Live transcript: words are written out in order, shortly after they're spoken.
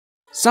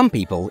Some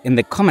people in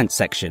the comments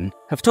section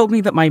have told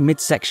me that my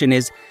midsection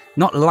is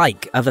not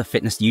like other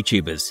fitness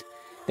YouTubers.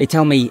 They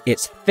tell me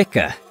it's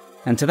thicker,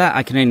 and to that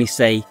I can only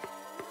say,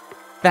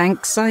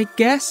 thanks, I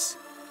guess?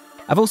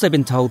 I've also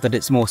been told that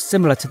it's more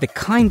similar to the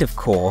kind of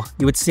core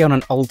you would see on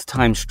an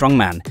old-time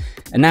strongman,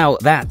 and now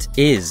that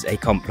is a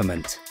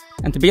compliment.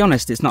 And to be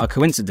honest, it's not a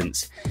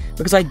coincidence,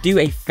 because I do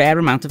a fair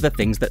amount of the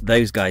things that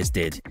those guys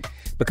did.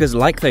 Because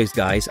like those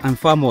guys, I'm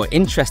far more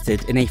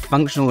interested in a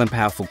functional and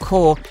powerful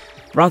core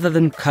rather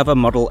than cover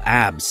model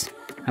abs.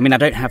 I mean, I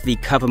don't have the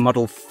cover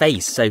model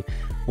face, so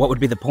what would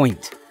be the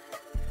point?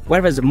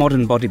 Whereas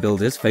modern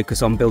bodybuilders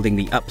focus on building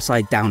the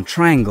upside-down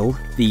triangle,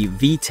 the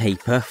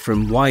V-taper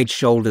from wide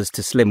shoulders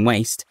to slim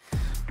waist,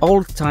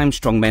 old-time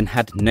strongmen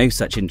had no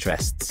such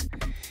interests.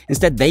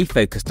 Instead, they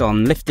focused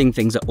on lifting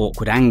things at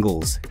awkward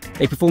angles.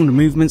 They performed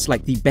movements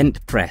like the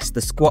bent press,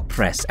 the squat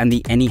press, and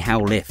the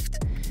anyhow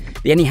lift.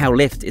 The anyhow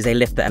lift is a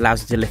lift that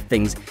allows you to lift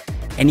things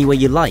any way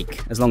you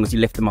like, as long as you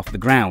lift them off the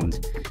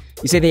ground.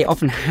 You see, they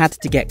often had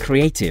to get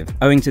creative,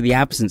 owing to the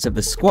absence of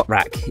the squat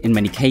rack in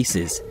many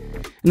cases.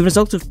 And the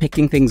result of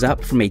picking things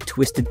up from a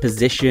twisted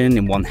position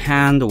in one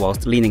hand or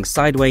whilst leaning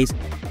sideways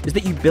is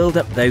that you build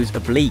up those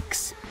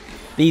obliques.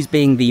 These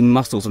being the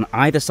muscles on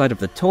either side of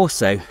the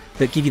torso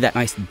that give you that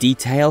nice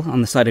detail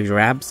on the side of your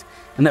abs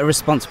and that are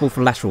responsible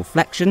for lateral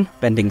flexion,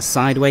 bending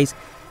sideways,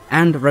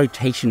 and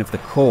rotation of the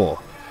core.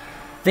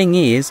 Thing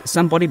is,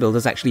 some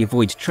bodybuilders actually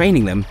avoid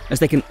training them as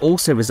they can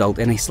also result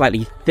in a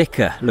slightly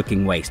thicker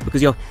looking waist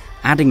because you're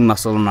adding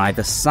muscle on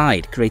either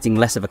side, creating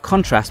less of a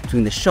contrast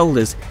between the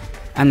shoulders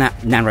and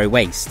that narrow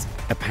waist.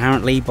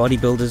 Apparently,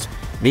 bodybuilders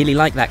really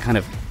like that kind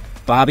of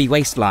Barbie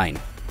waistline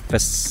for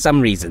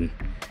some reason.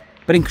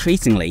 But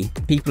increasingly,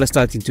 people are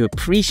starting to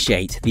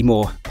appreciate the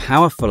more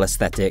powerful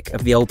aesthetic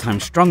of the old-time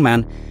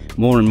strongman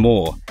more and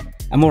more.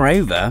 And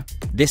moreover,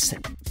 this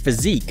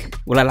physique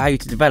will allow you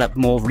to develop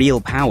more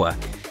real power,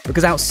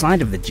 because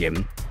outside of the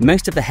gym,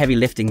 most of the heavy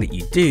lifting that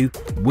you do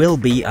will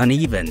be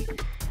uneven.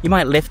 You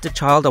might lift a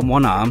child on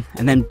one arm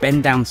and then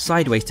bend down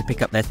sideways to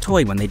pick up their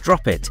toy when they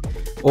drop it,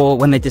 or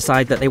when they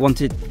decide that they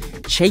wanted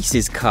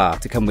Chase's car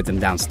to come with them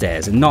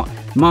downstairs and not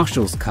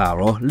Marshall's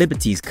car or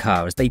Liberty's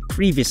car as they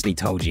previously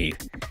told you.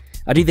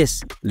 I do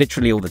this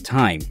literally all the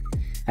time,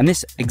 and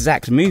this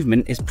exact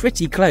movement is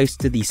pretty close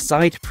to the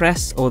side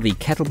press or the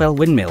kettlebell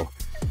windmill.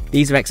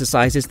 These are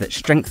exercises that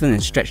strengthen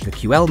and stretch the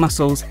QL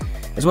muscles,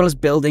 as well as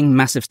building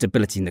massive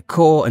stability in the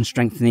core and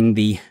strengthening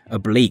the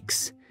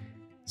obliques.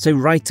 So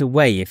right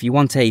away, if you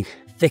want a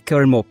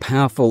thicker and more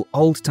powerful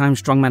old-time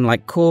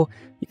strongman-like core,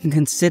 you can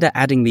consider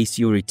adding these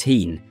to your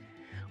routine.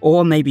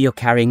 Or maybe you're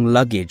carrying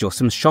luggage or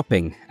some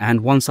shopping,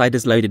 and one side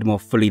is loaded more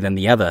fully than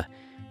the other.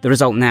 The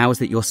result now is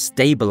that you're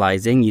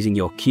stabilizing using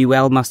your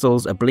QL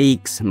muscles,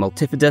 obliques,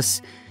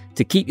 multifidus,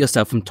 to keep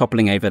yourself from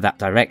toppling over that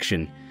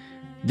direction.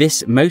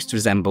 This most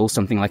resembles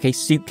something like a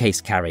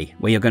suitcase carry,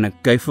 where you're going to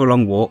go for a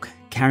long walk,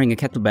 carrying a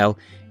kettlebell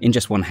in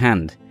just one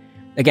hand.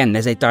 Again,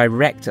 there's a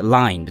direct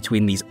line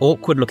between these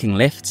awkward-looking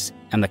lifts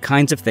and the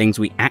kinds of things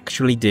we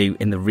actually do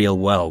in the real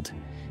world.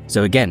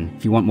 So again,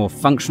 if you want more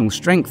functional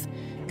strength,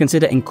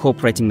 consider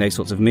incorporating those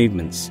sorts of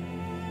movements.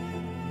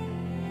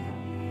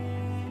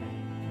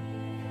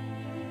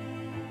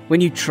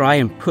 When you try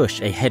and push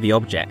a heavy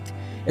object,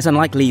 it's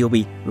unlikely you'll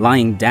be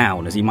lying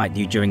down as you might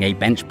do during a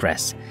bench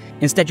press.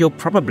 Instead, you'll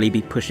probably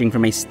be pushing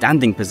from a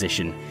standing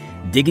position,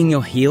 digging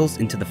your heels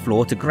into the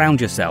floor to ground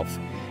yourself.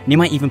 And you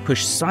might even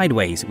push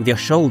sideways with your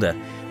shoulder,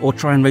 or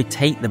try and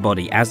rotate the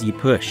body as you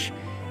push.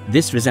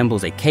 This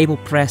resembles a cable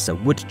press, a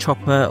wood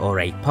chopper, or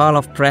a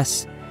pile-off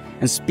press.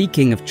 And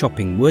speaking of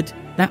chopping wood,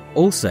 that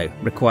also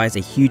requires a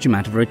huge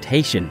amount of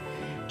rotation,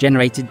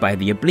 generated by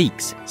the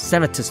obliques,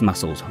 serratus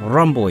muscles,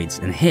 rhomboids,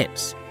 and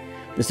hips.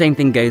 The same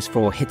thing goes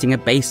for hitting a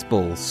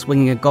baseball,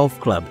 swinging a golf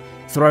club,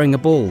 throwing a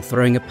ball,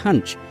 throwing a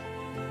punch,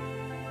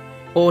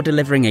 or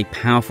delivering a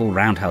powerful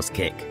roundhouse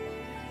kick.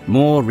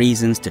 More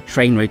reasons to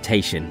train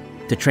rotation,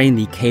 to train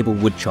the cable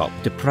wood chop,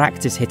 to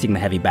practice hitting the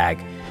heavy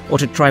bag, or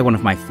to try one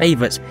of my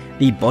favourites,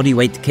 the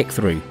bodyweight kick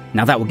through.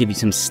 Now that will give you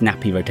some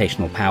snappy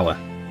rotational power.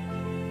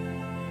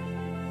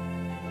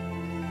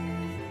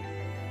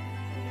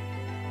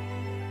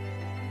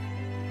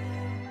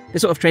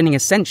 This sort of training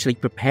essentially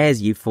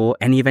prepares you for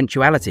any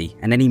eventuality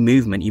and any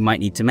movement you might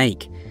need to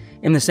make.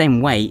 In the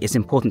same way, it's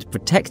important to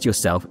protect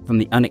yourself from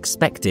the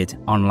unexpected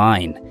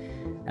online.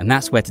 And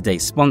that's where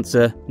today's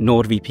sponsor,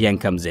 NordVPN,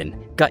 comes in.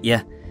 Got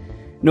ya?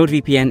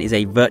 NordVPN is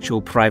a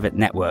virtual private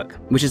network,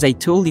 which is a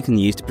tool you can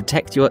use to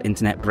protect your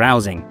internet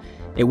browsing.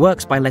 It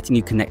works by letting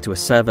you connect to a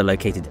server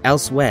located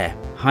elsewhere,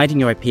 hiding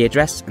your IP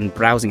address and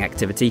browsing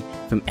activity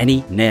from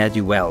any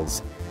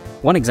ne'er-do-wells.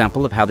 One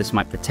example of how this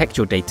might protect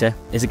your data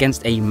is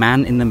against a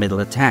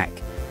man-in-the-middle attack.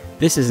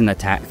 This is an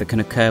attack that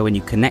can occur when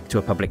you connect to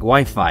a public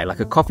Wi-Fi,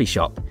 like a coffee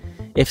shop.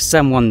 If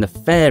someone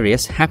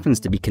nefarious happens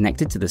to be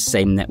connected to the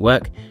same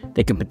network,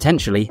 they can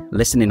potentially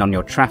listen in on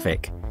your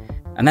traffic.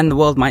 And then the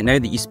world might know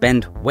that you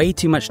spend way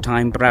too much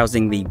time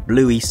browsing the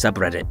Bluey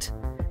subreddit.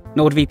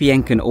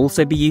 NordVPN can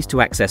also be used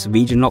to access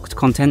region-locked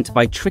content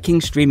by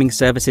tricking streaming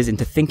services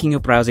into thinking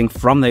you're browsing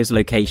from those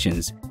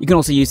locations. You can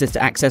also use this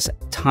to access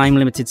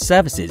time-limited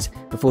services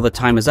before the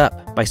timer's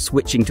up by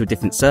switching to a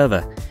different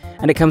server.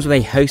 And it comes with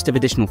a host of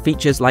additional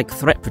features like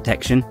threat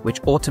protection,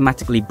 which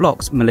automatically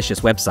blocks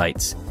malicious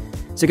websites.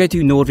 So go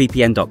to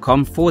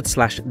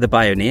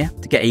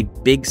nordvpn.com/thebioneer to get a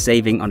big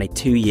saving on a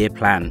 2-year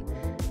plan.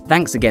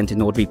 Thanks again to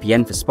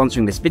NordVPN for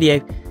sponsoring this video.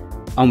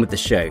 On with the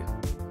show.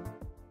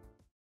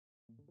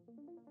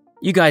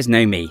 You guys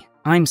know me.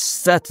 I'm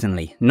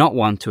certainly not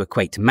one to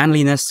equate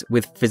manliness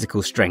with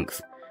physical strength.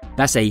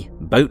 That's a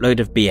boatload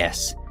of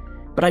BS.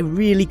 But I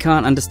really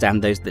can't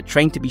understand those that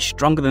train to be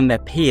stronger than their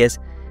peers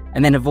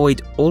and then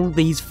avoid all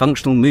these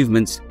functional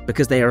movements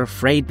because they are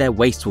afraid their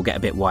waist will get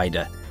a bit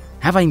wider.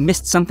 Have I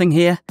missed something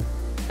here?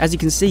 As you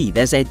can see,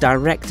 there's a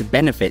direct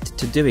benefit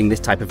to doing this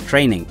type of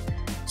training.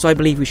 So I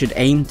believe we should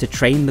aim to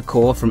train the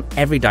core from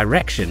every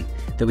direction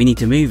that we need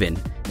to move in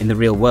the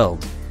real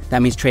world.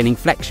 That means training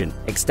flexion,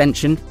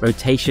 extension,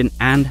 rotation,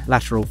 and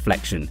lateral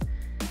flexion.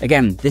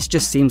 Again, this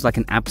just seems like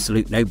an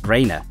absolute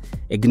no-brainer.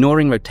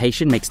 Ignoring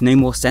rotation makes no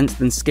more sense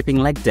than skipping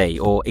leg day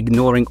or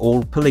ignoring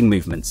all pulling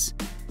movements.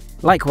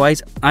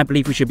 Likewise, I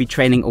believe we should be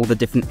training all the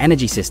different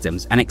energy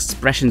systems and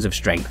expressions of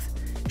strength,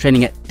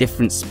 training at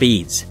different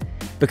speeds.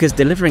 Because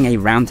delivering a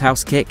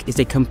roundhouse kick is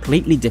a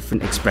completely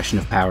different expression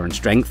of power and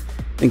strength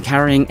than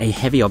carrying a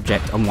heavy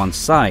object on one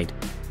side,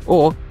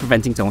 or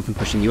preventing someone from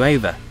pushing you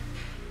over.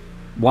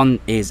 One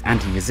is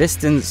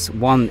anti-resistance,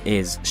 one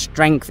is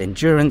strength,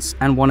 endurance,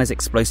 and one is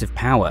explosive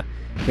power.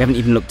 We haven't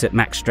even looked at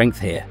max strength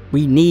here.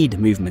 We need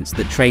movements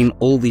that train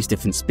all these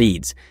different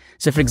speeds.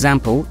 So for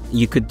example,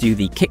 you could do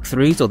the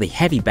kick-throughs or the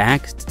heavy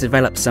bags to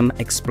develop some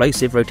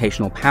explosive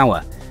rotational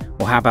power.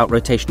 Or how about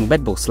rotational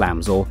red ball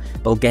slams or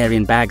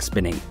Bulgarian bag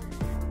spinning?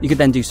 You could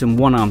then do some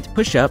one-armed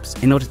push-ups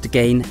in order to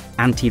gain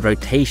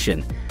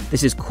anti-rotation.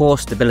 This is core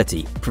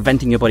stability,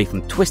 preventing your body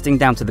from twisting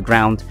down to the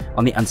ground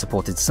on the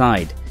unsupported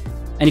side.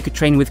 And you could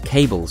train with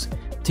cables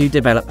to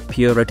develop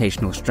pure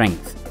rotational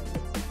strength.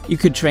 You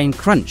could train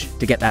crunch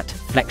to get that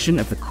flexion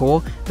of the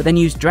core, but then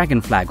use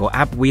dragon flag or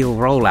ab wheel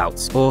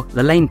rollouts or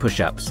the lane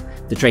push-ups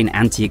to train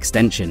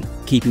anti-extension,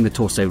 keeping the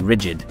torso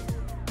rigid.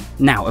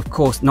 Now, of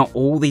course, not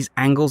all these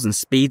angles and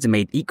speeds are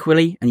made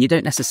equally, and you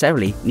don't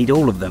necessarily need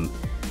all of them.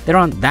 There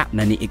aren't that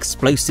many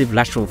explosive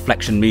lateral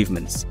flexion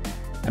movements.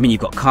 I mean, you've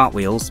got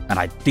cartwheels, and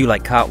I do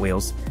like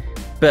cartwheels,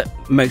 but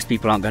most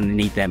people aren't going to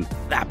need them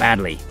that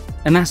badly.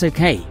 And that's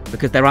okay,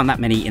 because there aren't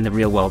that many in the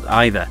real world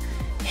either.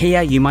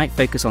 Here you might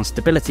focus on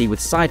stability with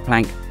side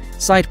plank,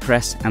 side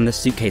press, and the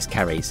suitcase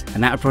carries,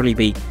 and that would probably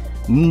be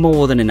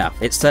more than enough.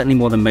 It's certainly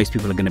more than most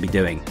people are going to be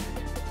doing.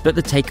 But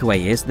the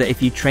takeaway is that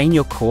if you train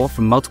your core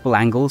from multiple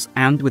angles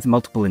and with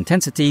multiple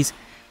intensities,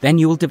 then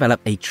you will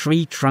develop a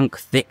tree trunk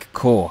thick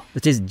core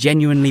that is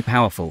genuinely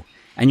powerful,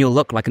 and you'll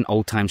look like an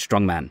old-time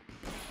strongman.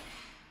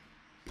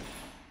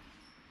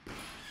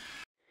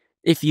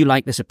 If you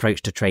like this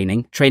approach to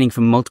training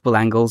from multiple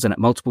angles and at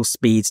multiple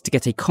speeds to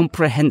get a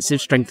comprehensive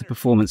strength and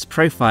performance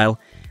profile,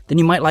 then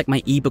you might like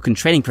my ebook and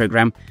training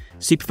program,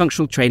 Super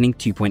Functional Training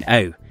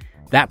 2.0.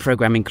 That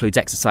program includes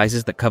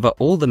exercises that cover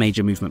all the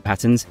major movement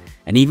patterns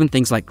and even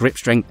things like grip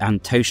strength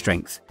and toe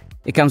strength.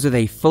 It comes with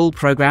a full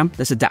program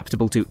that's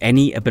adaptable to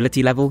any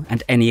ability level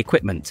and any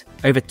equipment,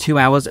 over 2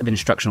 hours of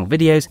instructional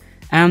videos,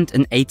 and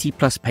an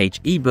 80+ page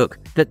ebook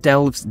that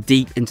delves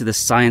deep into the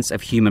science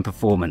of human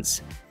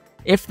performance.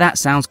 If that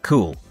sounds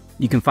cool,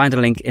 you can find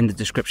a link in the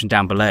description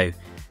down below.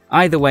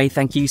 Either way,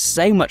 thank you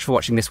so much for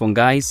watching this one,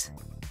 guys,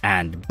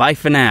 and bye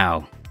for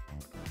now.